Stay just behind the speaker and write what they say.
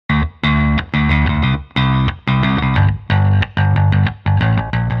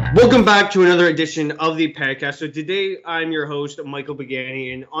Welcome back to another edition of the podcast. So today I'm your host, Michael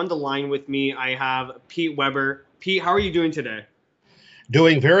Begani, and on the line with me I have Pete Weber. Pete, how are you doing today?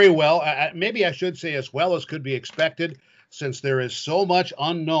 Doing very well. Maybe I should say as well as could be expected, since there is so much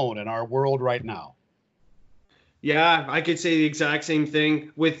unknown in our world right now. Yeah, I could say the exact same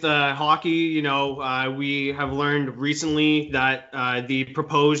thing with hockey. We have learned recently that the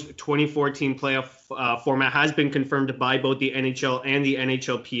proposed 2014 playoff format has been confirmed by both the NHL and the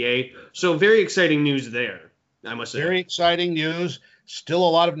NHLPA. So very exciting news there, I must say. Very exciting news. Still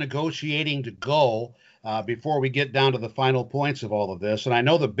a lot of negotiating to go before we get down to the final points of all of this. And I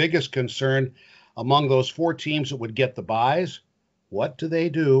know the biggest concern among those four teams that would get the buys, what do they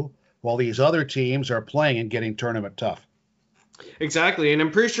do while these other teams are playing and getting tournament tough? Exactly. And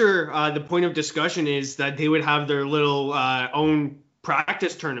I'm pretty sure the point of discussion is that they would have their little own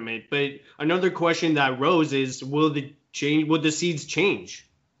practice tournament. But another question that rose is, will the seeds change?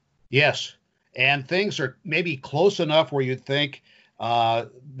 Yes. And things are maybe close enough where you'd think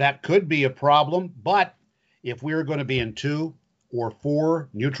that could be a problem. But if we're going to be in 2 or 4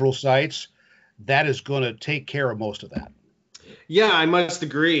 neutral sites, that is going to take care of most of that. Yeah, I must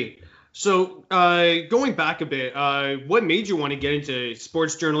agree. So going back a bit, what made you want to get into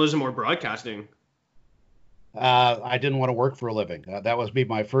sports journalism or broadcasting? I didn't want to work for a living. That was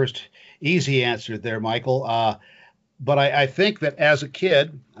my first easy answer there, Michael. But I think that as a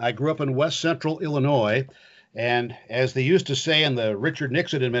kid, I grew up in West Central Illinois. And as they used to say in the Richard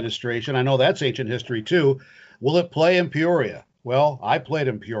Nixon administration, I know that's ancient history too, will it play in Peoria? Well, I played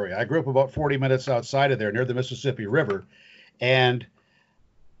in Peoria. I grew up about 40 minutes outside of there near the Mississippi River. And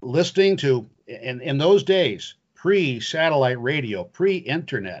listening to, in those days, pre-satellite radio,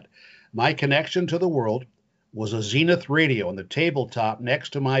 pre-internet, my connection to the world was a Zenith radio on the tabletop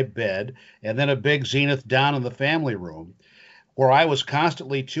next to my bed, and then a big Zenith down in the family room, where I was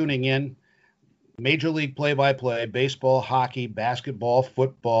constantly tuning in Major League play-by-play, baseball, hockey, basketball,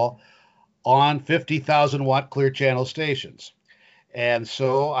 football, on 50,000 watt clear channel stations. And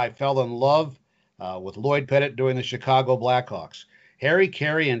so I fell in love with Lloyd Pettit doing the Chicago Blackhawks, Harry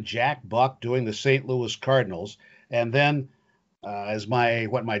Carey and Jack Buck doing the St. Louis Cardinals. And then as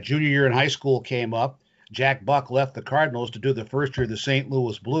my junior year in high school came up, Jack Buck left the Cardinals to do the first year of the St.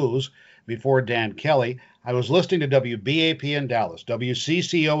 Louis Blues before Dan Kelly. I was listening to WBAP in Dallas,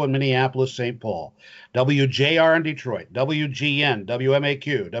 WCCO in Minneapolis, St. Paul, WJR in Detroit, WGN,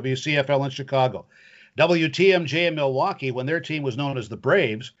 WMAQ, WCFL in Chicago, WTMJ in Milwaukee when their team was known as the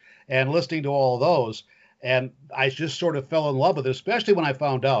Braves, and listening to all of those. And I just sort of fell in love with it, especially when I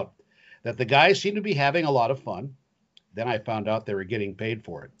found out that the guys seemed to be having a lot of fun. Then I found out they were getting paid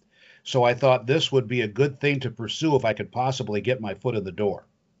for it. So I thought this would be a good thing to pursue if I could possibly get my foot in the door.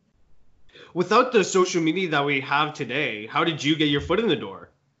 Without the social media that we have today, how did you get your foot in the door?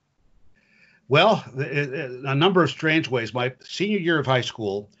 Well, a number of strange ways. My senior year of high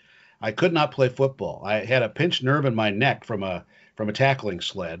school, I could not play football. I had a pinched nerve in my neck from a tackling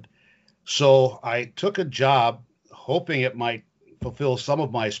sled. So I took a job hoping it might fulfill some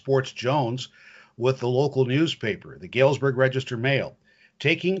of my sports Jones with the local newspaper, the Galesburg Register Mail,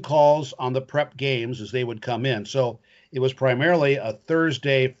 taking calls on the prep games as they would come in. So it was primarily a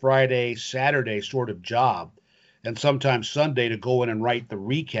Thursday, Friday, Saturday sort of job, and sometimes Sunday to go in and write the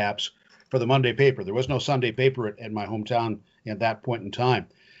recaps for the Monday paper. There was no Sunday paper at my hometown at that point in time.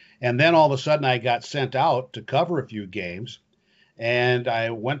 And then all of a sudden I got sent out to cover a few games. And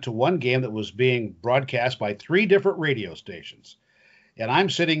I went to one game that was being broadcast by 3 different radio stations. And I'm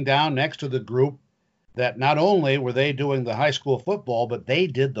sitting down next to the group that not only were they doing the high school football, but they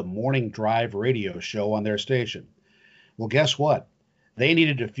did the morning drive radio show on their station. Well, guess what? They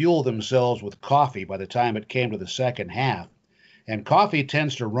needed to fuel themselves with coffee by the time it came to the second half. And coffee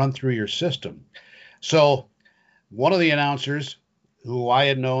tends to run through your system. So one of the announcers, who I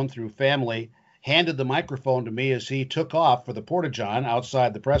had known through family, handed the microphone to me as he took off for the Porta-John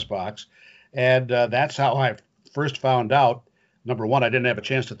outside the press box. And that's how I first found out. Number one, I didn't have a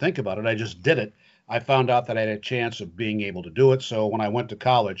chance to think about it. I just did it. I found out that I had a chance of being able to do it. So when I went to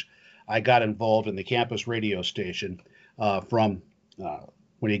college, I got involved in the campus radio station when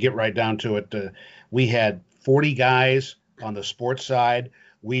you get right down to it. We had 40 guys on the sports side.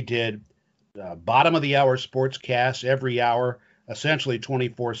 We did bottom of the hour sportscasts every hour, essentially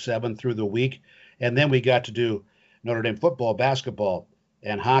 24/7 through the week. And then we got to do Notre Dame football, basketball,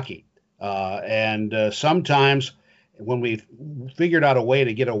 and hockey. And sometimes when we figured out a way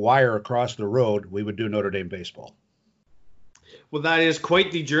to get a wire across the road, we would do Notre Dame baseball. Well, that is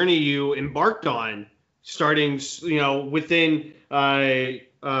quite the journey you embarked on, starting, within,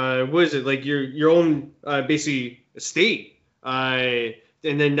 what is it, like your own, basically, state,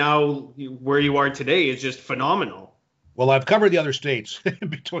 and then now where you are today is just phenomenal. Well, I've covered the other states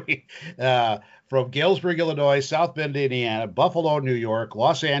between from Galesburg, Illinois, South Bend, Indiana, Buffalo, New York,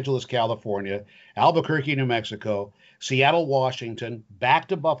 Los Angeles, California, Albuquerque, New Mexico, Seattle, Washington, back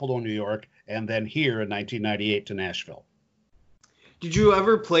to Buffalo, New York, and then here in 1998 to Nashville. Did you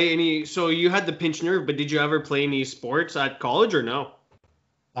ever play any? So you had the pinched nerve, but did you ever play any sports at college or no?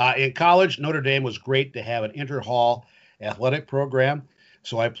 In college, Notre Dame was great to have an inter-hall athletic program.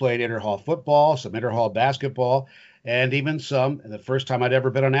 So I played inter-hall football, some inter-hall basketball, and even the first time I'd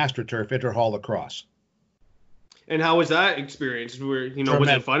ever been on AstroTurf, inter-hall lacrosse. And how was that experience? Was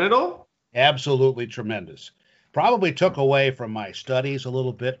it fun at all? Absolutely tremendous. Probably took away from my studies a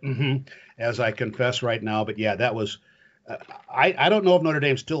little bit, as I confess right now. But yeah, that was. I don't know if Notre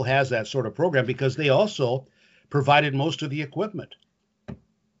Dame still has that sort of program because they also provided most of the equipment.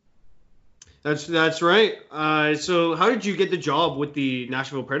 That's right. So how did you get the job with the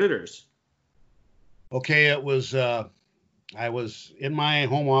Nashville Predators? Okay, it was I was in my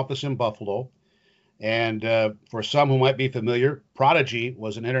home office in Buffalo, and for some who might be familiar, Prodigy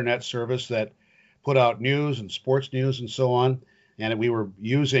was an internet service that put out news and sports news and so on, and we were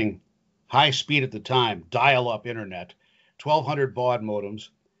using high speed at the time, dial-up internet, 1,200 baud modems,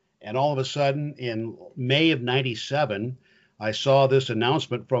 and all of a sudden in May of '97, I saw this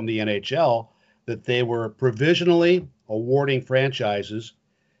announcement from the NHL that they were provisionally awarding franchises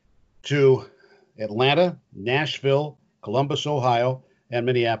to Atlanta, Nashville, Columbus, Ohio, and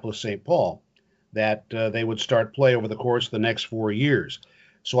Minneapolis, St. Paul, that they would start play over the course of the next 4 years.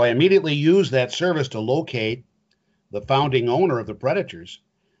 So I immediately used that service to locate the founding owner of the Predators,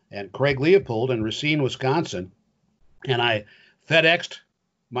 and Craig Leopold in Racine, Wisconsin, and I FedExed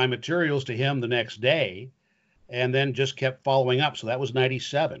my materials to him the next day and then just kept following up. So that was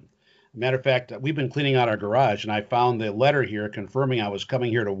 '97. Matter of fact, we've been cleaning out our garage, and I found the letter here confirming I was coming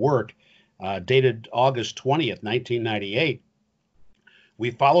here to work, dated August 20th, 1998.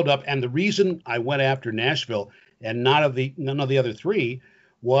 We followed up, and the reason I went after Nashville and none of the other three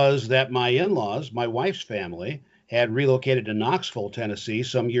was that my in-laws, my wife's family, had relocated to Knoxville, Tennessee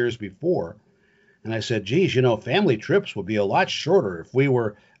some years before. And I said, geez, family trips would be a lot shorter if we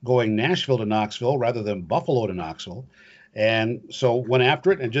were going Nashville to Knoxville rather than Buffalo to Knoxville. And so went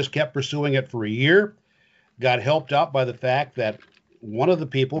after it and just kept pursuing it for a year. Got helped out by the fact that one of the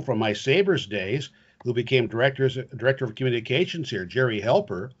people from my Sabres days, who became director of communications here, Jerry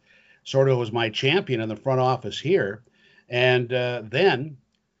Helper, sort of was my champion in the front office here. And then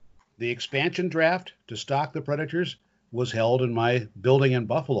the expansion draft to stock the Predators was held in my building in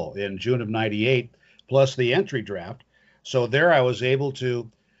Buffalo in June of '98, plus the entry draft. So there I was able to,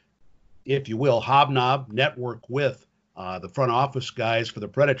 if you will, hobnob, network with the front office guys for the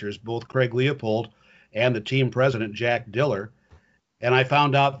Predators, both Craig Leopold and the team president, Jack Diller. And I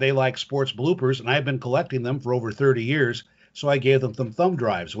found out they like sports bloopers, and I've been collecting them for over 30 years. So I gave them some thumb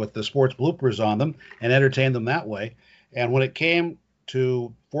drives with the sports bloopers on them and entertained them that way. And when it came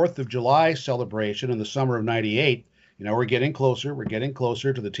to 4th of July celebration in the summer of '98, we're getting closer. We're getting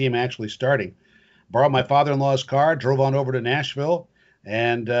closer to the team actually starting. Borrowed my father-in-law's car, drove on over to Nashville,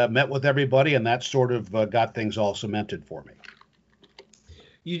 and met with everybody, and that sort of got things all cemented for me.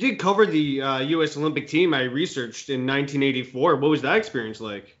 You did cover the U.S. Olympic team I researched in 1984. What was that experience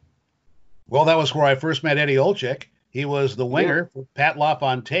like? Well, that was where I first met Eddie Olczyk. He was the winger for Pat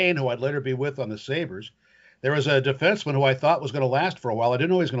LaFontaine, who I'd later be with on the Sabres. There was a defenseman who I thought was going to last for a while. I didn't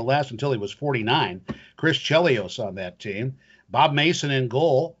know he was going to last until he was 49. Chris Chelios on that team. Bob Mason in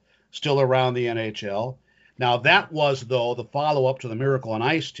goal, still around the NHL. Now, that was, though, the follow-up to the Miracle on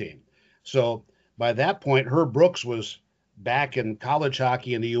Ice team. So by that point, Herb Brooks was back in college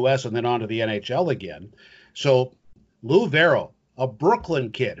hockey in the U.S. and then on to the NHL again. So Lou Vero, a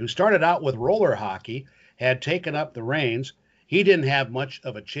Brooklyn kid who started out with roller hockey, had taken up the reins. He didn't have much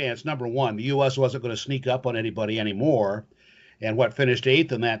of a chance. Number one, the U.S. wasn't going to sneak up on anybody anymore, and finished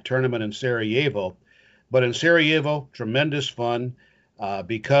 8th in that tournament in Sarajevo. But in Sarajevo, tremendous fun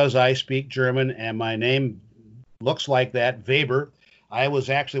because I speak German and my name looks like that, Weber. I was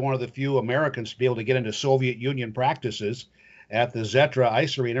actually one of the few Americans to be able to get into Soviet Union practices at the Zetra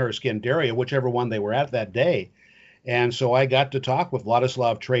Ice Arena or Skandaria, whichever one they were at that day. And so I got to talk with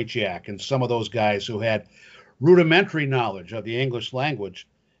Vladislav Tretiak and some of those guys who had rudimentary knowledge of the English language.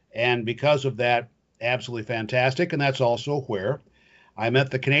 And because of that, absolutely fantastic. And that's also where I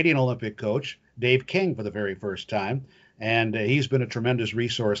met the Canadian Olympic coach, Dave King, for the very first time. And he's been a tremendous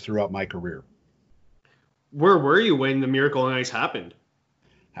resource throughout my career. Where were you when the Miracle on Ice happened?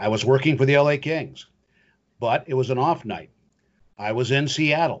 I was working for the LA Kings, but it was an off night. I was in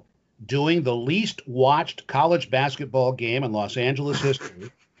Seattle. doing the least watched college basketball game in Los Angeles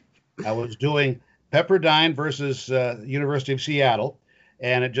history. I was doing Pepperdine versus University of Seattle,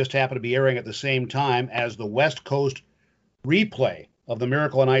 and it just happened to be airing at the same time as the West Coast replay of the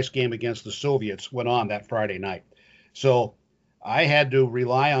Miracle on Ice game against the Soviets went on that Friday night. So I had to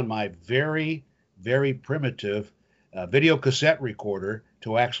rely on my very, very primitive video cassette recorder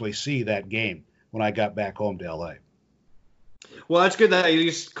to actually see that game when I got back home to LA. Well, that's good that you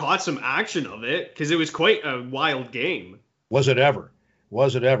just caught some action of it because it was quite a wild game. Was it ever?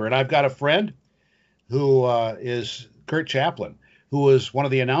 Was it ever? And I've got a friend who is Kurt Chaplin, who was one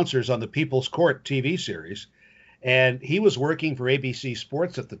of the announcers on the People's Court TV series. And he was working for ABC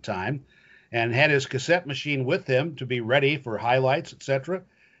Sports at the time and had his cassette machine with him to be ready for highlights, etc.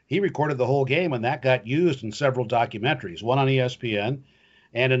 He recorded the whole game, and that got used in several documentaries, one on ESPN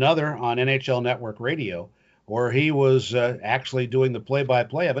and another on NHL Network Radio, where he was actually doing the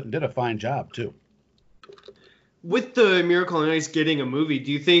play-by-play of it and did a fine job, too. With the Miracle on Ice getting a movie,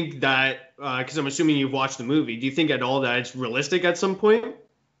 do you think that, because I'm assuming you've watched the movie, do you think at all that it's realistic at some point?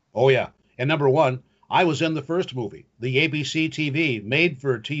 Oh, yeah. And number one, I was in the first movie, the ABC TV,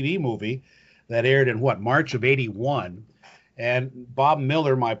 made-for-TV movie that aired in, March of 81. And Bob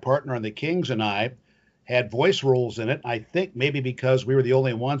Miller, my partner on the Kings, and I had voice roles in it. I think maybe because we were the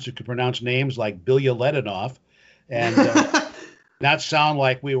only ones who could pronounce names like Bilya Ledinov and not sound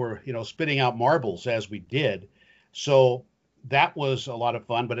like we were, spitting out marbles as we did. So that was a lot of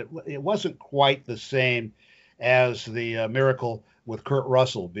fun, but it wasn't quite the same as the Miracle with Kurt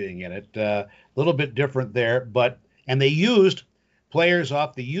Russell being in it. A little bit different there, and they used players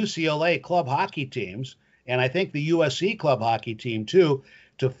off the UCLA club hockey teams, and I think the USC club hockey team too,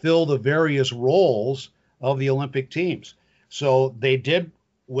 to fill the various roles of the Olympic teams. So they did,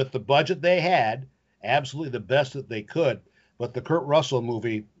 with the budget they had, absolutely the best that they could, but the Kurt Russell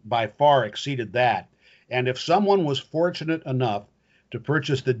movie by far exceeded that. And if someone was fortunate enough to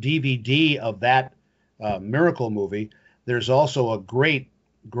purchase the DVD of that Miracle movie, there's also a great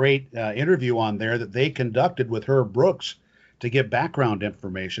interview on there that they conducted with Herb Brooks to get background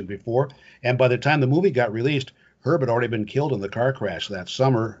information before. And by the time the movie got released, Herb had already been killed in the car crash that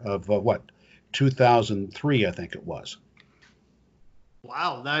summer of 2003, I think it was.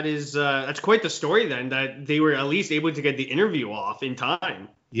 Wow, that's quite the story then, that they were at least able to get the interview off in time.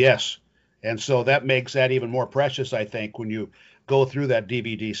 Yes. And so that makes that even more precious, I think, when you go through that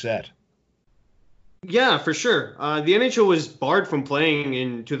DVD set. Yeah, for sure. The NHL was barred from playing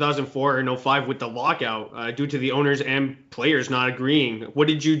in 2004 and 05 with the lockout due to the owners and players not agreeing. What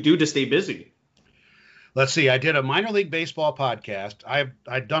did you do to stay busy? Let's see. I did a minor league baseball podcast.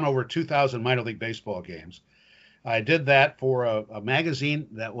 I'd done over 2,000 minor league baseball games. I did that for a magazine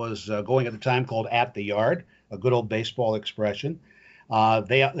that was going at the time called At the Yard, a good old baseball expression.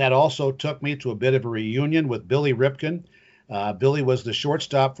 That also took me to a bit of a reunion with Billy Ripken. Billy was the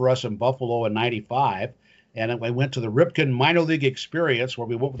shortstop for us in Buffalo in '95, and we went to the Ripken minor league experience where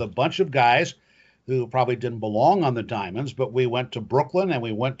we went with a bunch of guys who probably didn't belong on the Diamonds, but we went to Brooklyn and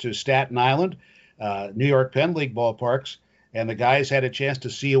we went to Staten Island, New York Penn League ballparks, and the guys had a chance to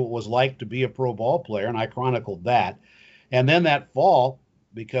see what it was like to be a pro ball player, and I chronicled that. And then that fall,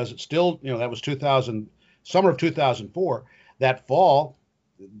 because it's still, that was summer of 2004, that fall,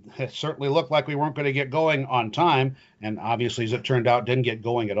 it certainly looked like we weren't going to get going on time, and obviously, as it turned out, didn't get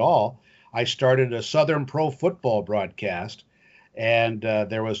going at all. I started a Southern Pro Football broadcast, and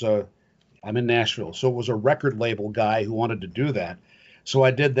I'm in Nashville, so it was a record label guy who wanted to do that. So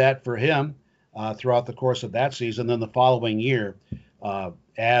I did that for him throughout the course of that season. Then the following year,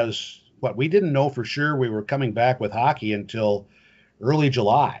 we didn't know for sure we were coming back with hockey until early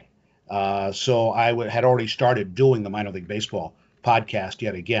July. So I had already started doing the minor league baseball podcast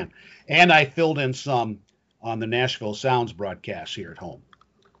yet again. And I filled in some on the Nashville Sounds broadcast here at home.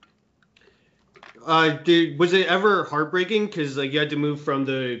 Was it ever heartbreaking? Because you had to move from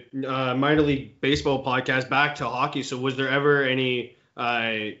the minor league baseball podcast back to hockey. So was there ever any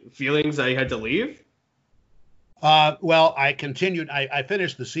feelings that you had to leave? Well, I continued. I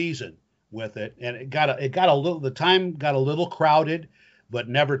finished the season with it, and the time got a little crowded, but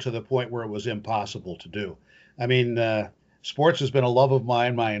never to the point where it was impossible to do. I mean, sports has been a love of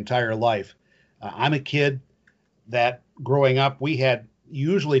mine my entire life. I'm a kid that growing up, we had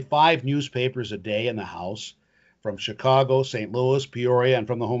usually 5 newspapers a day in the house from Chicago, St. Louis, Peoria, and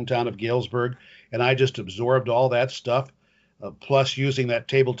from the hometown of Galesburg. And I just absorbed all that stuff, plus using that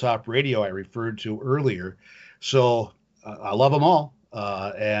tabletop radio I referred to earlier. So I love them all.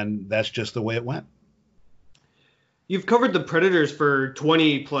 And that's just the way it went. You've covered the Predators for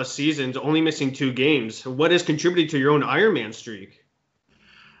 20 plus seasons, only missing 2 games. What has contributed to your own Ironman streak?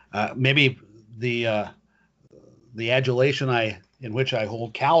 Maybe the adulation in which I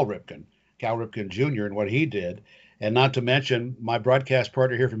hold Cal Ripken Jr. and what he did, and not to mention my broadcast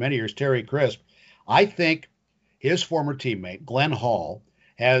partner here for many years, Terry Crisp. I think his former teammate, Glenn Hall,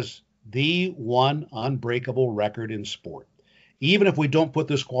 has the one unbreakable record in sport, even if we don't put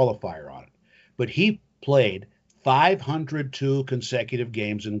this qualifier on it. But he played 502 consecutive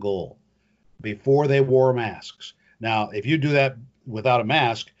games in goal before they wore masks. Now, if you do that without a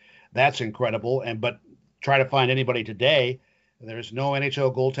mask, that's incredible. But try to find anybody today. There's no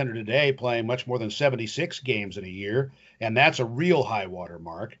NHL goaltender today playing much more than 76 games in a year, and that's a real high water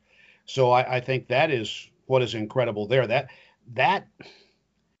mark. So I think that is what is incredible there. That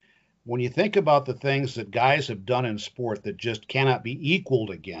when you think about the things that guys have done in sport that just cannot be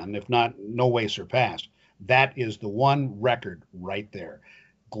equaled again, if not no way surpassed, that is the one record right there.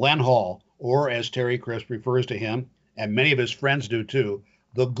 Glenn Hall, or as Terry Crisp refers to him, and many of his friends do too,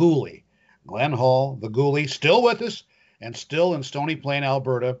 the Ghoulie. Glenn Hall, the Ghoulie, still with us and still in Stony Plain,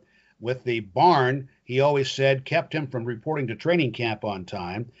 Alberta, with the barn he always said kept him from reporting to training camp on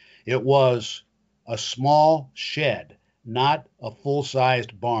time. It was a small shed, not a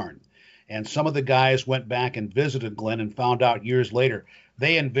full-sized barn. And some of the guys went back and visited Glenn and found out years later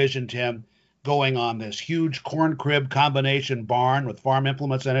they envisioned him going on this huge corn crib combination barn with farm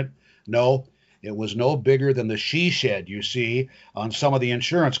implements in it. No, it was no bigger than the she shed you see on some of the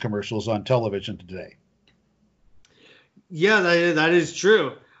insurance commercials on television today. Yeah, that is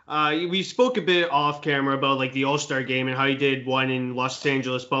true. We spoke a bit off camera about like the All-Star game and how he did one in Los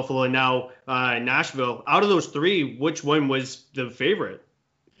Angeles, Buffalo, and now Nashville. Out of those three, which one was the favorite?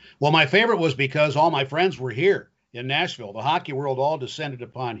 Well, my favorite was because all my friends were here in Nashville. The hockey world all descended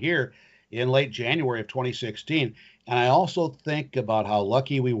upon here in late January of 2016. And I also think about how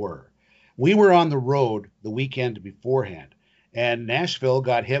lucky we were. We were on the road the weekend beforehand, and Nashville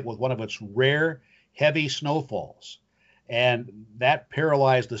got hit with one of its rare heavy snowfalls. And that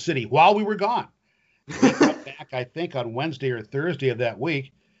paralyzed the city while we were gone. We got back, I think, on Wednesday or Thursday of that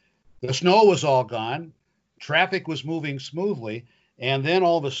week. The snow was all gone. Traffic was moving smoothly. And then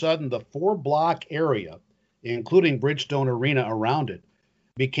all of a sudden, the 4-block area, including Bridgestone Arena around it,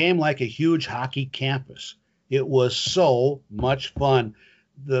 became like a huge hockey campus. It was so much fun.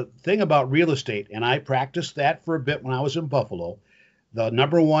 The thing about real estate, and I practiced that for a bit when I was in Buffalo, the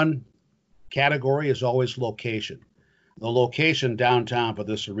number one category is always location. The location downtown for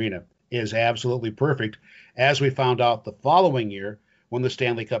this arena is absolutely perfect, as we found out the following year when the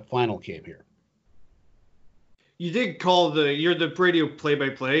Stanley Cup final came here. You did call you're the radio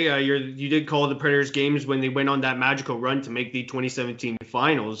play-by-play. You did call the Predators games when they went on that magical run to make the 2017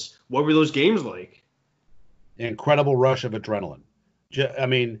 finals. What were those games like? Incredible rush of adrenaline. I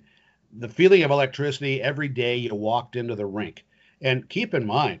mean, the feeling of electricity every day you walked into the rink. And keep in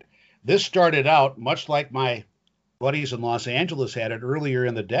mind, this started out much like my buddies in Los Angeles had it earlier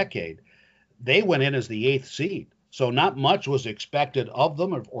in the decade. They went in as the 8th seed, so not much was expected of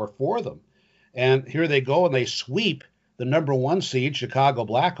them or for them. And here they go, and they sweep the number 1 seed, Chicago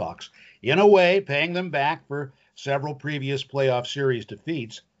Blackhawks, in a way paying them back for several previous playoff series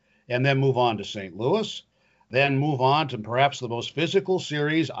defeats, and then move on to St. Louis, then move on to perhaps the most physical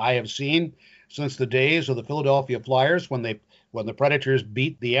series I have seen since the days of the Philadelphia Flyers when the Predators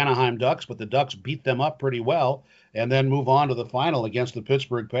beat the Anaheim Ducks, but the Ducks beat them up pretty well, and then move on to the final against the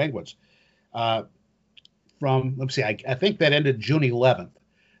Pittsburgh Penguins. I think that ended June 11th,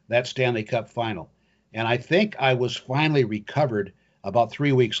 that Stanley Cup final. And I think I was finally recovered about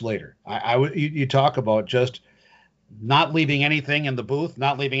 3 weeks later. You talk about just not leaving anything in the booth,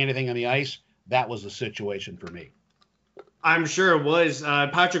 not leaving anything on the ice. That was the situation for me. I'm sure it was.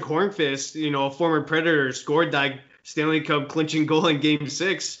 Patrick Hornqvist, a former Predator, scored that Stanley Cup clinching goal in Game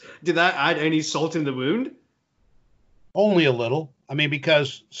 6. Did that add any salt in the wound? Only a little. I mean,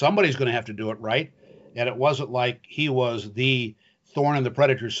 because somebody's going to have to do it, right? And it wasn't like he was the thorn in the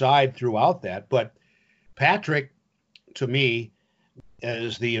Predator's side throughout that. But Patrick, to me,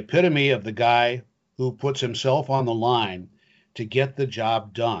 is the epitome of the guy who puts himself on the line to get the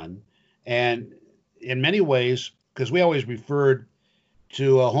job done. And in many ways, because we always referred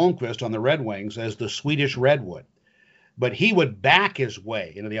to Holmquist on the Red Wings as the Swedish Redwood, but he would back his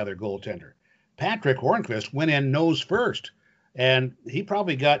way into the other goaltender. Patrick Hornqvist went in nose first, and he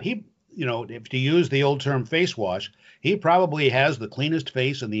probably if to use the old term face wash, he probably has the cleanest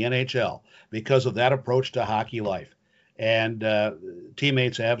face in the NHL because of that approach to hockey life. And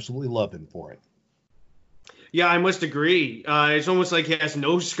teammates absolutely love him for it. Yeah, I must agree. It's almost like he has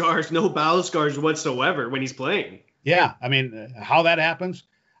no scars, no battle scars whatsoever when he's playing. Yeah, I mean, how that happens,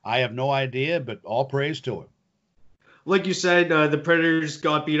 I have no idea, but all praise to him. Like you said, the Predators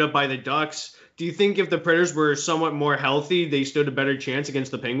got beat up by the Ducks. Do you think if the Predators were somewhat more healthy, they stood a better chance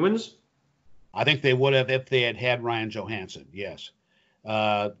against the Penguins? I think they would have if they had had Ryan Johansson, yes.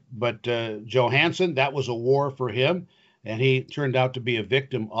 But Johansson, that was a war for him, and he turned out to be a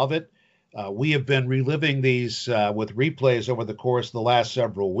victim of it. We have been reliving these with replays over the course of the last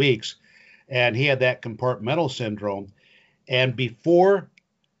several weeks, and he had that compartmental syndrome. And before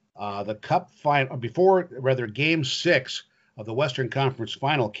the Cup final, before rather Game 6 of the Western Conference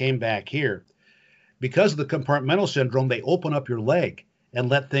Final came back here, because of the compartmental syndrome, they open up your leg and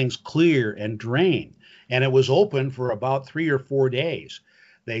let things clear and drain. And it was open for about 3 or 4 days.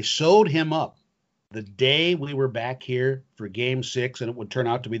 They sewed him up the day we were back here for Game 6, and it would turn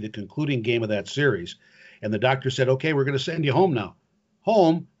out to be the concluding game of that series. And the doctor said, okay, we're going to send you home now.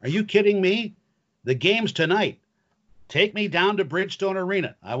 Home? Are you kidding me? The game's tonight. Take me down to Bridgestone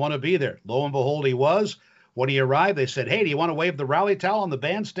Arena. I want to be there. Lo and behold, he was. When he arrived, they said, hey, do you want to wave the rally towel on the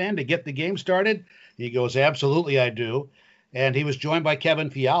bandstand to get the game started? He goes, absolutely, I do. And he was joined by Kevin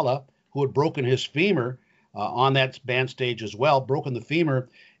Fiala, who had broken his femur on that band stage as well, broken the femur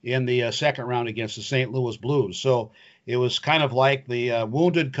in the second round against the St. Louis Blues. So it was kind of like the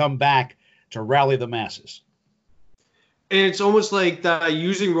wounded come back to rally the masses. And it's almost like that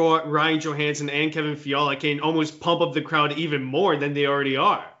using Ryan Johansson and Kevin Fiala can almost pump up the crowd even more than they already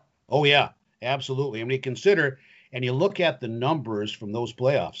are. Oh, yeah, absolutely. I mean, you consider and you look at the numbers from those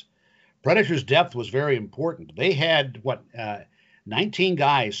playoffs, Predators' depth was very important. They had, 19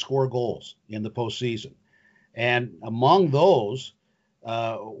 guys score goals in the postseason. And among those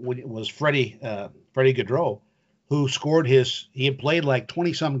was Freddie Gaudreau, who scored he had played like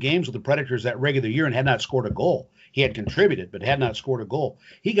 20-some games with the Predators that regular year and had not scored a goal. He had contributed, but had not scored a goal.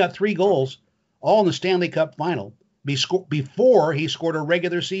 He got 3 goals, all in the Stanley Cup final, before he scored a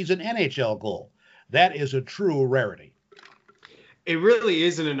regular season NHL goal. That is a true rarity. It really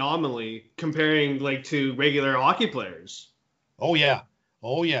is an anomaly comparing like to regular hockey players. Oh, yeah.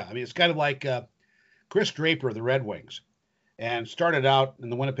 Oh, yeah. I mean, it's kind of like Chris Draper of the Red Wings and started out in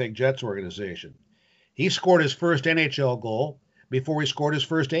the Winnipeg Jets organization. He scored his first NHL goal before he scored his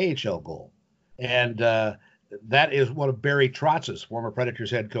first AHL goal. And that is one of Barry Trotz's, former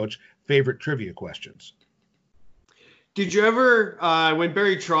Predators head coach, favorite trivia questions. Did you ever, when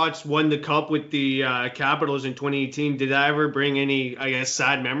Barry Trotz won the Cup with the Capitals in 2018, did that ever bring any, I guess,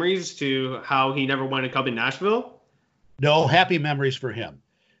 sad memories to how he never won a Cup in Nashville? No, happy memories for him,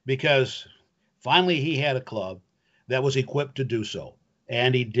 because finally he had a club that was equipped to do so,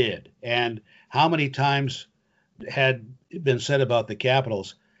 and he did. And how many times had been said about the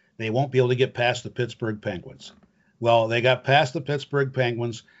Capitals, they won't be able to get past the Pittsburgh Penguins. Well, they got past the Pittsburgh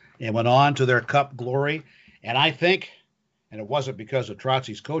Penguins and went on to their Cup glory. And I think, and it wasn't because of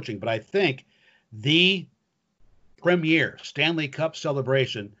Trotzy's coaching, but I think the premier Stanley Cup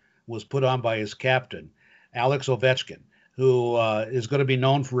celebration was put on by his captain, Alex Ovechkin, who is going to be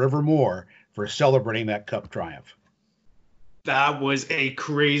known forevermore for celebrating that Cup triumph. That was a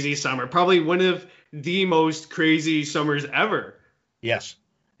crazy summer. Probably one of the most crazy summers ever. Yes,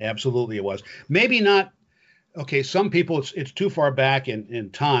 absolutely it was. Maybe not. Okay, some people, it's too far back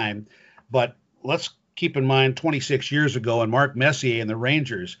in time, but let's keep in mind 26 years ago, and Mark Messier and the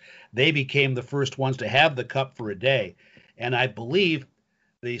Rangers, they became the first ones to have the Cup for a day. And I believe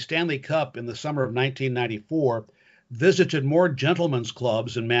the Stanley Cup in the summer of 1994 visited more gentlemen's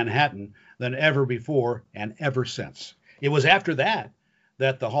clubs in Manhattan than ever before and ever since. It was after that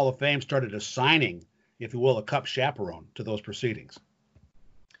that the Hall of Fame started assigning, if you will, a Cup chaperone to those proceedings.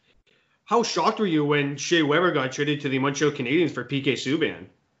 How shocked were you when Shea Weber got traded to the Montreal Canadiens for PK Subban?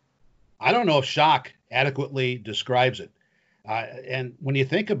 I don't know if shock adequately describes it. And when you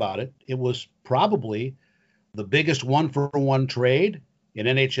think about it, it was probably the biggest one-for-one trade in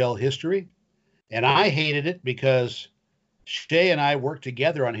NHL history. And I hated it because Shea and I worked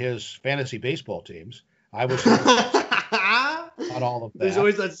together on his fantasy baseball teams. I was on all of that. There's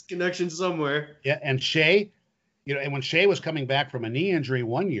always that connection somewhere. Yeah, and Shea, and when Shea was coming back from a knee injury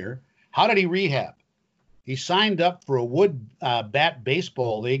one year, how did he rehab? He signed up for a wood bat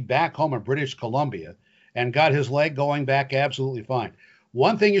baseball league back home in British Columbia and got his leg going back absolutely fine.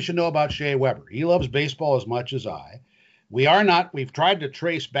 One thing you should know about Shea Weber, he loves baseball as much as I. We've tried to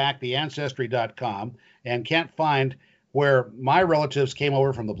trace back the Ancestry.com and can't find where my relatives came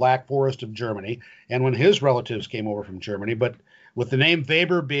over from the Black Forest of Germany and when his relatives came over from Germany. But with the name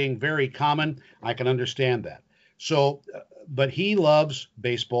Weber being very common, I can understand that. So, but he loves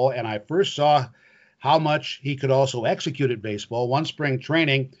baseball, and I first saw how much he could also execute at baseball. One spring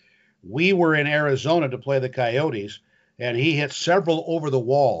training, we were in Arizona to play the Coyotes, and he hit several over the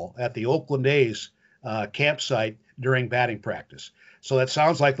wall at the Oakland A's campsite during batting practice. So that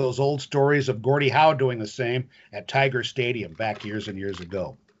sounds like those old stories of Gordie Howe doing the same at Tiger Stadium back years and years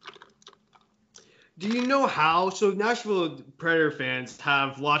ago. Do you know how? So Nashville Predator fans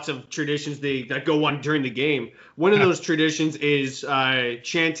have lots of traditions that go on during the game. One of those traditions is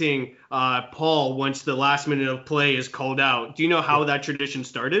chanting Paul once the last minute of play is called out. Do you know how that tradition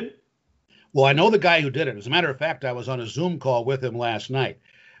started? Well, I know the guy who did it. As a matter of fact, I was on a Zoom call with him last night.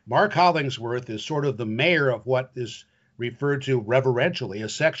 Mark Hollingsworth is sort of the mayor of what is referred to reverentially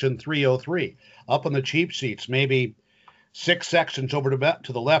as Section 303, up on the cheap seats, maybe 6 sections over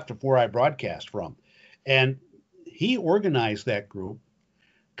to the left of where I broadcast from. And he organized that group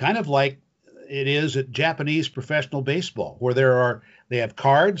kind of like it is at Japanese professional baseball, where they have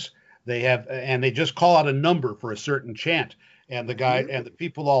cards, and they just call out a number for a certain chant, and the guy and the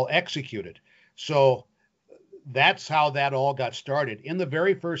people all execute it. So that's how that all got started in the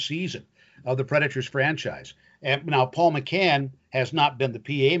very first season of the Predators franchise. And now Paul McCann has not been the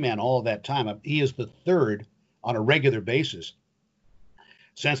PA man all of that time. He is the third on a regular basis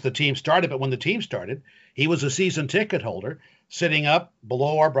since the team started. But when the team started, he was a season ticket holder sitting up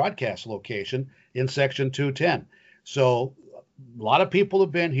below our broadcast location in Section 210. So a lot of people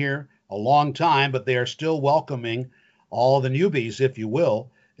have been here a long time, but they are still welcoming all the newbies, if you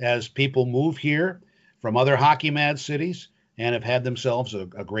will, as people move here from other hockey mad cities and have had themselves a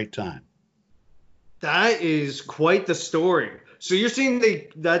great time. That is quite the story. So you're saying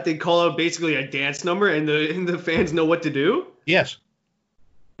that they call out basically a dance number and the fans know what to do? Yes.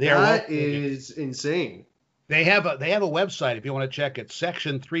 That is insane. They have a website if you want to check it,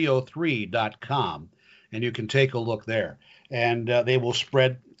 section303.com, and you can take a look there. And they will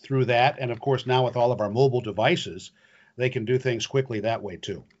spread through that. And of course, now with all of our mobile devices, they can do things quickly that way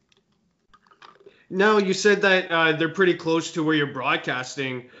too. Now, you said that they're pretty close to where you're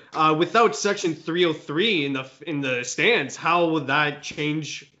broadcasting. Without Section 303 in the stands, how will that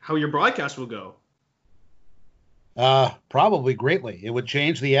change how your broadcast will go? Probably greatly. It would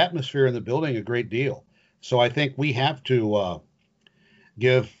change the atmosphere in the building a great deal. So I think we have to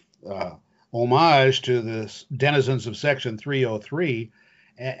give homage to the denizens of Section 303.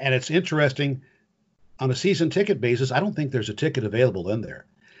 And it's interesting, on a season ticket basis, I don't think there's a ticket available in there.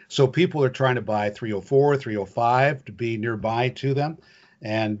 So people are trying to buy 304, 305 to be nearby to them.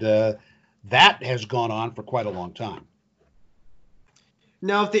 And that has gone on for quite a long time.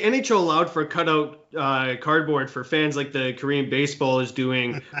 Now, if the NHL allowed for cutout cardboard for fans like the Korean baseball is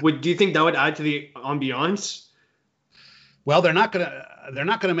doing, do you think that would add to the ambiance? Well, they're not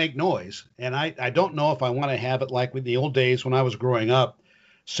gonna make noise, and I don't know if I want to have it like with the old days when I was growing up,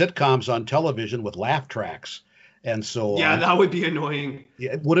 sitcoms on television with laugh tracks. And so that would be annoying.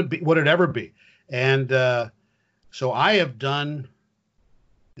 Yeah, would it ever be? And so I have done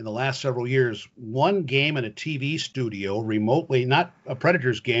in the last several years one game in a TV studio remotely, not a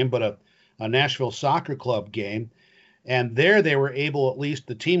Predators game, but a Nashville Soccer Club game. And there they were able, at least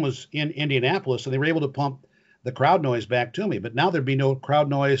the team was in Indianapolis, and they were able to pump the crowd noise back to me. But now there'd be no crowd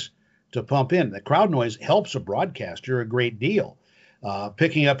noise to pump in. The crowd noise helps a broadcaster a great deal,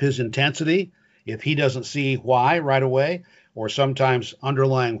 picking up his intensity. If he doesn't see why right away, or sometimes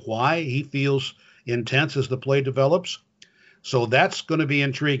underlying why he feels intense as the play develops. So that's going to be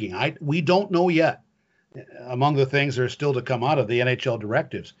intriguing. We don't know yet, among the things that are still to come out of the NHL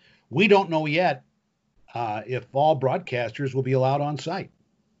directives, we don't know yet if all broadcasters will be allowed on site.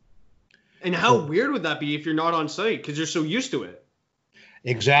 And how weird would that be if you're not on site because you're so used to it?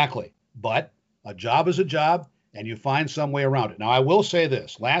 Exactly. But a job is a job, and you find some way around it. Now, I will say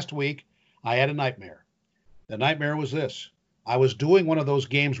this. Last week, I had a nightmare. The nightmare was this. I was doing one of those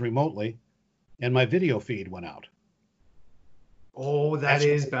games remotely, and my video feed went out. Oh, that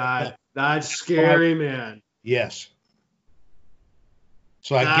is bad. That's scary, man. Yes.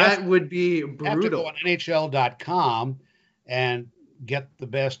 So I guess that would be brutal. Have to go on NHL.com and get the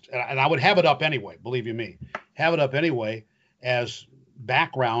best. And I would have it up anyway, believe you me. Have it up anyway as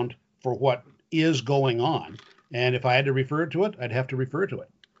background for what is going on. And if I had to refer to it, I'd have to refer to it.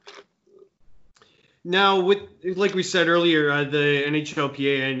 Now, like we said earlier, the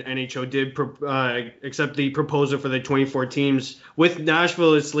NHLPA and NHL did accept the proposal for the 24 teams. With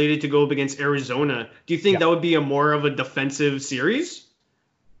Nashville, it's slated to go up against Arizona. Do you think that would be more of a defensive series?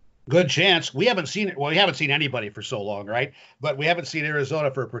 Good chance. We haven't seen it. Well, we haven't seen anybody for so long, right? But we haven't seen Arizona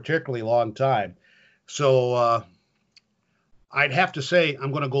for a particularly long time. So I'd have to say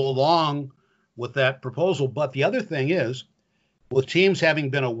I'm going to go along with that proposal. But the other thing is, with teams having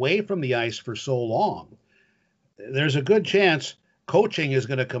been away from the ice for so long, there's a good chance coaching is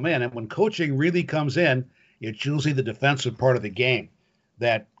going to come in. And when coaching really comes in, it's usually the defensive part of the game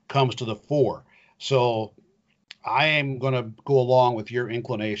that comes to the fore. So I am going to go along with your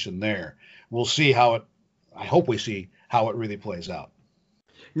inclination there. We'll see how it. I hope we see how it really plays out.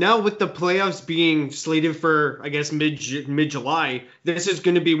 Now with the playoffs being slated for, I guess, mid July, this is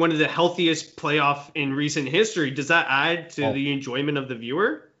going to be one of the healthiest playoff in recent history. Does that add to Oh, the enjoyment of the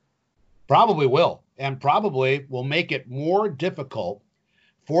viewer? probably will, and probably will make it more difficult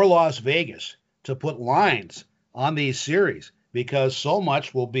for Las Vegas to put lines on these series because so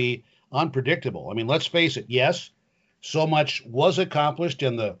much will be unpredictable. I mean, let's face it. Yes, so much was accomplished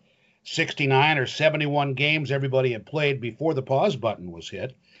in the 69 or 71 games everybody had played before the pause button was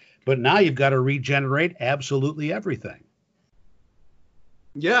hit. But now you've got to regenerate absolutely everything.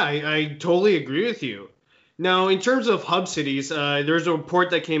 Yeah, I totally agree with you. Now, in terms of hub cities, there's a report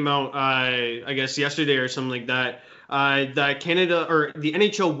that came out, I guess, yesterday or something like that, that Canada or the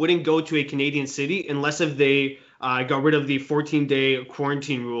NHL wouldn't go to a Canadian city unless if they got rid of the 14-day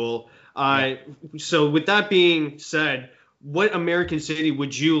quarantine rule. Yeah. So, with that being said, what American city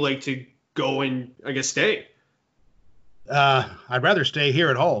would you like to go and, I guess, stay? I'd rather stay here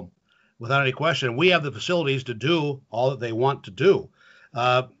at home without any question. We have the facilities to do all that they want to do.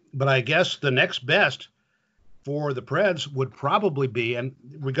 But I guess the next best for the Preds would probably be, and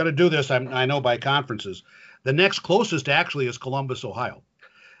we're going to do this, I know, by conferences. The next closest actually is Columbus, Ohio,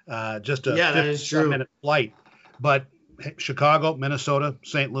 just a Yeah, that is 57 true. minute flight. But Chicago, Minnesota,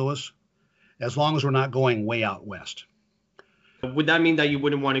 St. Louis, as long as we're not going way out west. Would that mean that you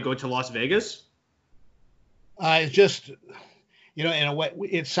wouldn't want to go to Las Vegas? It's just, in a way,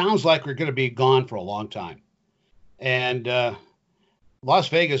 it sounds like we're going to be gone for a long time. And Las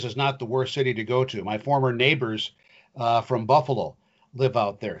Vegas is not the worst city to go to. My former neighbors from Buffalo live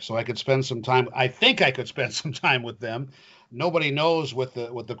out there, so I could spend some time. I think I could spend some time with them. Nobody knows with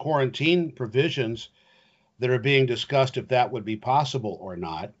the quarantine provisions that are being discussed if that would be possible or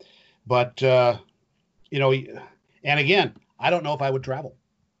not. But and again, I don't know if I would travel.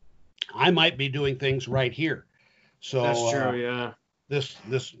 I might be doing things right here. That's So true, yeah. this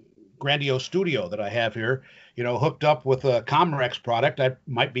grandiose studio that I have here, hooked up with a Comrex product, I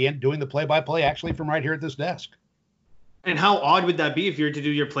might be doing the play-by-play actually from right here at this desk. And how odd would that be if you were to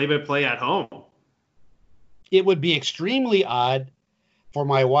do your play-by-play at home? It would be extremely odd for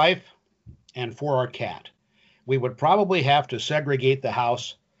my wife and for our cat. We would probably have to segregate the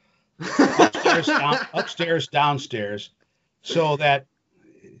house upstairs, downstairs, so that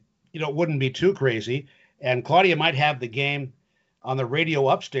it wouldn't be too crazy. And Claudia might have the game on the radio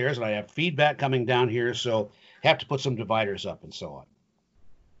upstairs, and I have feedback coming down here, so have to put some dividers up and so on.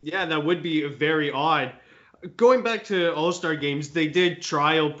 Yeah, that would be very odd. Going back to All-Star games, they did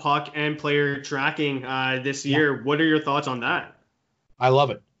trial puck and player tracking this Yeah, year. What are your thoughts on that? I love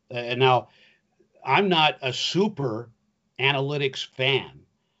it. And now I'm not a super analytics fan.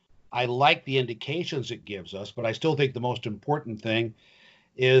 I like the indications it gives us, but I still think the most important thing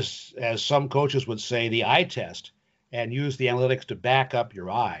is, as some coaches would say, the eye test and use the analytics to back up your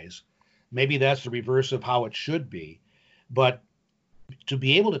eyes. Maybe that's the reverse of how it should be. But to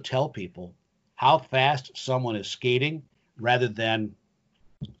be able to tell people how fast someone is skating rather than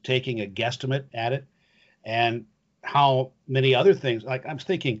taking a guesstimate at it, and how many other things, like I'm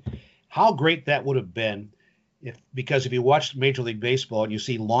thinking how great that would have been because if you watch Major League Baseball and you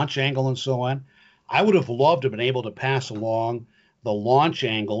see launch angle and so on, I would have loved to have been able to pass along the launch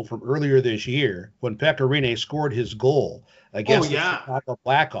angle from earlier this year when Pekka Rinne scored his goal Oh, against the yeah. Chicago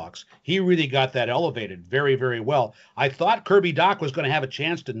Blackhawks. He really got that elevated very, very well. I thought Kirby Dach was going to have a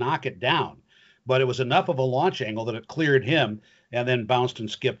chance to knock it down, but it was enough of a launch angle that it cleared him and then bounced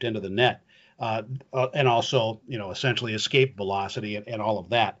and skipped into the net. And also, essentially escape velocity and all of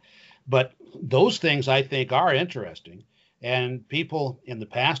that. But those things I think are interesting. And people in the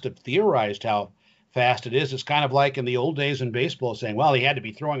past have theorized how fast it is. It's kind of like in the old days in baseball saying, well, he had to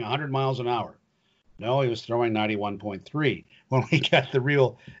be throwing 100 miles an hour. No, he was throwing 91.3 when we got the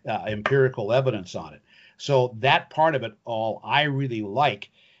real empirical evidence on it. So that part of it all I really like.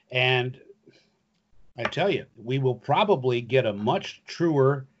 And I tell you, we will probably get a much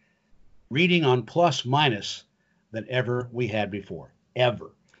truer reading on plus minus than ever we had before,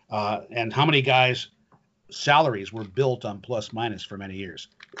 ever. And how many guys' salaries were built on plus minus for many years.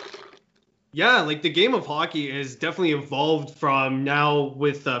 Yeah, like the game of hockey has definitely evolved from now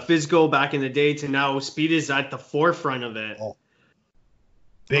with physical back in the day to now speed is at the forefront of it. Oh,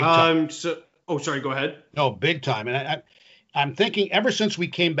 big time. Sorry, go ahead. No, big time. And I'm thinking ever since we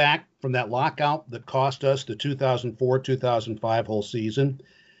came back from that lockout that cost us the 2004-2005 whole season,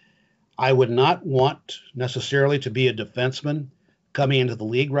 I would not want necessarily to be a defenseman coming into the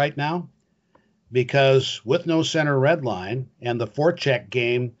league right now, because with no center red line and the forecheck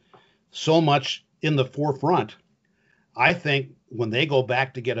game so much in the forefront, I think when they go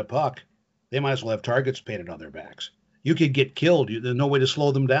back to get a puck, they might as well have targets painted on their backs. You could get killed. There's no way to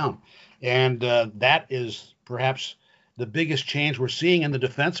slow them down. And that is perhaps the biggest change we're seeing in the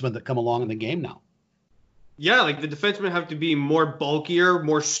defensemen that come along in the game now. Yeah, like the defensemen have to be more bulkier,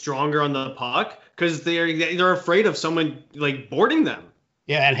 more stronger on the puck because they're afraid of someone like boarding them.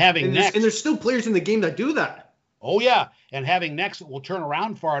 Yeah, and having necks. And there's still players in the game that do that. Oh, yeah, and having necks that will turn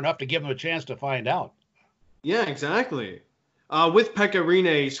around far enough to give them a chance to find out. Yeah, exactly. With Pekka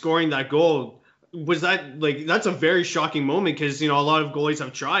Rinne scoring that goal, was that like that's a very shocking moment because a lot of goalies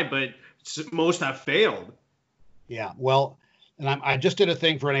have tried, but most have failed. Yeah, well, and I just did a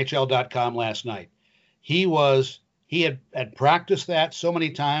thing for NHL.com last night. He had practiced that so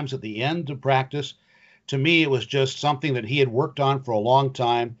many times at the end of practice. To me, it was just something that he had worked on for a long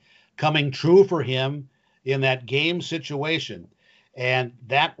time, coming true for him in that game situation. And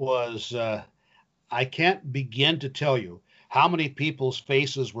that was, I can't begin to tell you how many people's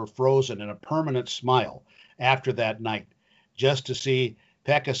faces were frozen in a permanent smile after that night, just to see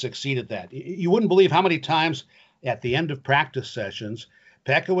Pekka succeed at that. You wouldn't believe how many times at the end of practice sessions,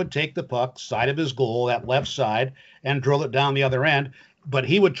 Pekka would take the puck side of his goal, that left side, and drill it down the other end. But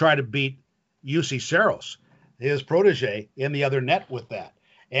he would try to beat Juuse Saros, his protege, in the other net with that.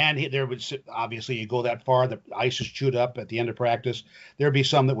 And there would obviously you go that far, the ice is chewed up at the end of practice. There'd be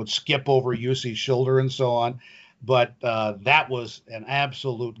some that would skip over Juuse's shoulder and so on. But that was an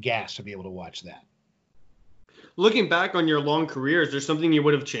absolute gas to be able to watch that. Looking back on your long career, is there something you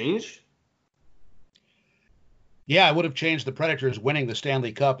would have changed? Yeah, I would have changed the Predators winning the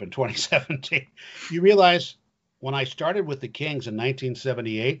Stanley Cup in 2017. You realize when I started with the Kings in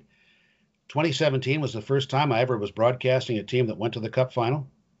 1978, 2017 was the first time I ever was broadcasting a team that went to the Cup final.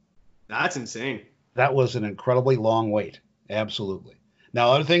 That's insane. That was an incredibly long wait. Absolutely.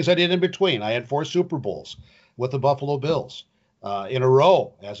 Now, other things I did in between. I had 4 Super Bowls with the Buffalo Bills in a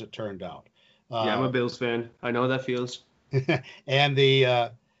row, as it turned out. Yeah, I'm a Bills fan. I know how that feels. And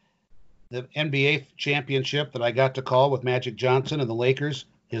the NBA championship that I got to call with Magic Johnson and the Lakers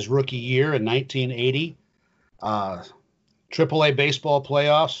his rookie year in 1980. AAA baseball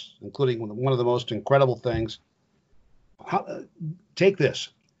playoffs, including one of the most incredible things. Take this.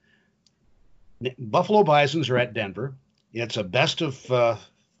 Buffalo Bisons are at Denver. It's a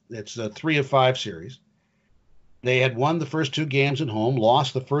it's a 3 of 5 series. They had won the first 2 games at home,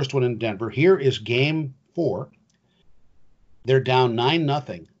 lost the first one in Denver. Here is game 4. They're down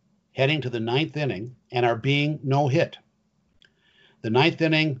 9-0, heading to the 9th inning, and are being no hit. The 9th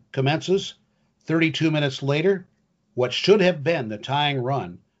inning commences. 32 minutes later, what should have been the tying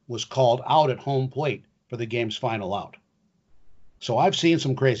run was called out at home plate for the game's final out. So I've seen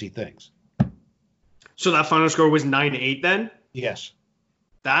some crazy things. So that final score was 9-8 then? Yes.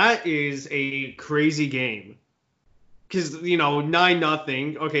 That is a crazy game. Because,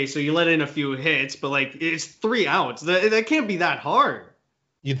 9-0. Okay, so you let in a few hits, but, it's 3 outs. That can't be that hard.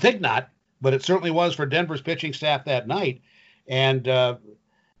 You'd think not, but it certainly was for Denver's pitching staff that night. And,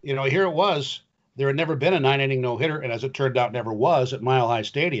 here it was. There had never been a 9-inning no-hitter, and as it turned out, never was at Mile High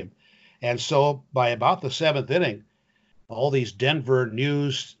Stadium. And so by about the 7th inning, all these Denver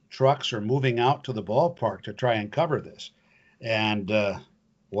news trucks are moving out to the ballpark to try and cover this. And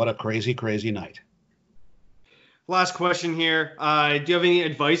what a crazy, crazy night. Last question here. Do you have any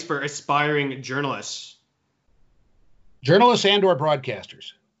advice for aspiring journalists? Journalists and or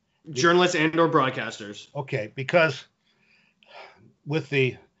broadcasters. Journalists and or broadcasters. Okay, because with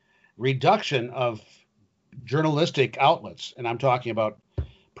the reduction of journalistic outlets, and I'm talking about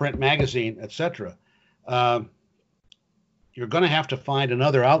print, magazine, etc., you're going to have to find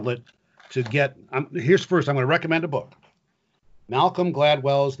another outlet to get. Here's first, I'm going to recommend a book. Malcolm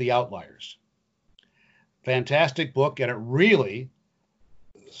Gladwell's The Outliers. Fantastic book, and it really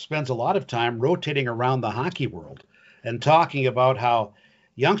spends a lot of time rotating around the hockey world and talking about how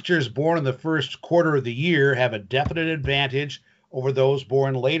youngsters born in the first quarter of the year have a definite advantage over those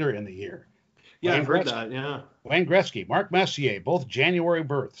born later in the year. Yeah, I've heard that, yeah. Wayne Gretzky, Mark Messier, both January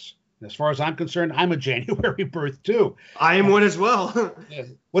births. As far as I'm concerned, I'm a January birth too. I am one as well.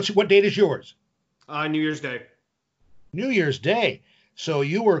 What date is yours? New Year's Day. New Year's Day. So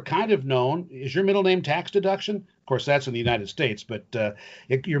you were kind of known. Is your middle name tax deduction? Of course, that's in the United States, but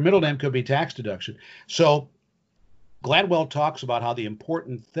your middle name could be tax deduction. So Gladwell talks about how the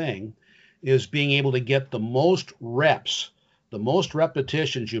important thing is being able to get the most reps, the most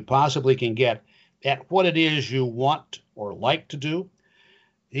repetitions you possibly can get at what it is you want or like to do.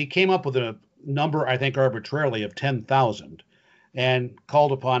 He came up with a number, I think arbitrarily, of 10,000 and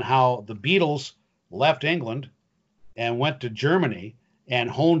called upon how the Beatles left England and went to Germany and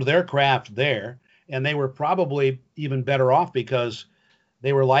honed their craft there and they were probably even better off because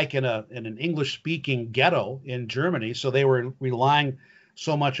they were like in an English speaking ghetto in Germany, so they were relying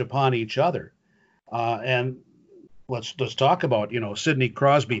so much upon each other. And let's talk about Sidney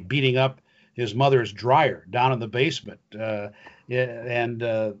Crosby beating up his mother's dryer down in the basement, and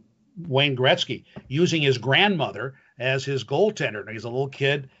Wayne Gretzky using his grandmother as his goaltender. He's a little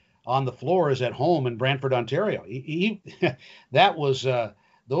kid on the floors at home in Brantford, Ontario. That was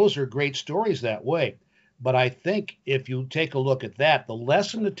those are great stories that way. But I think if you take a look at that, the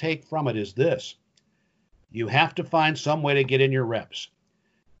lesson to take from it is this: you have to find some way to get in your reps.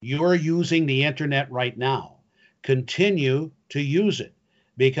 You're using the internet right now. Continue to use it,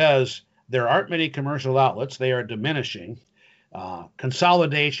 because there aren't many commercial outlets. They are diminishing.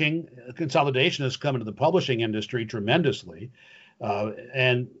 Consolidation has come into the publishing industry tremendously.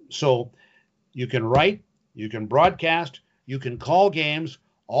 And so you can write, you can broadcast, you can call games,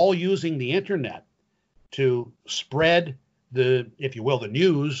 all using the internet to spread the, if you will, the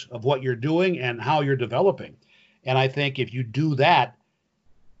news of what you're doing and how you're developing. And I think if you do that,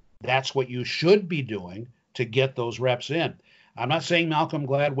 that's what you should be doing to get those reps in. I'm not saying Malcolm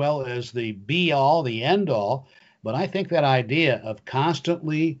Gladwell is the be all, the end all, but I think that idea of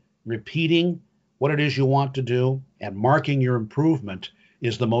constantly repeating what it is you want to do and marking your improvement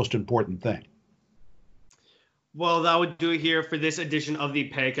is the most important thing. Well, that would do it here for this edition of the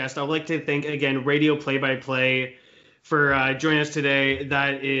podcast. I would like to thank, again, Radio Play-by-Play for joining us today.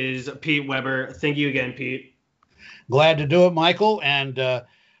 That is Pete Weber. Thank you again, Pete. Glad to do it, Michael. And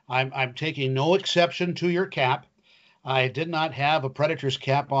I'm taking no exception to your cap. I did not have a Predators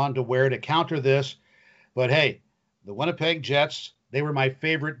cap on to wear to counter this. But hey, the Winnipeg Jets, they were my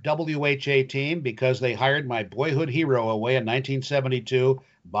favorite WHA team because they hired my boyhood hero away in 1972,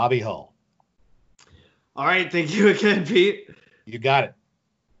 Bobby Hull. All right. Thank you again, Pete. You got it.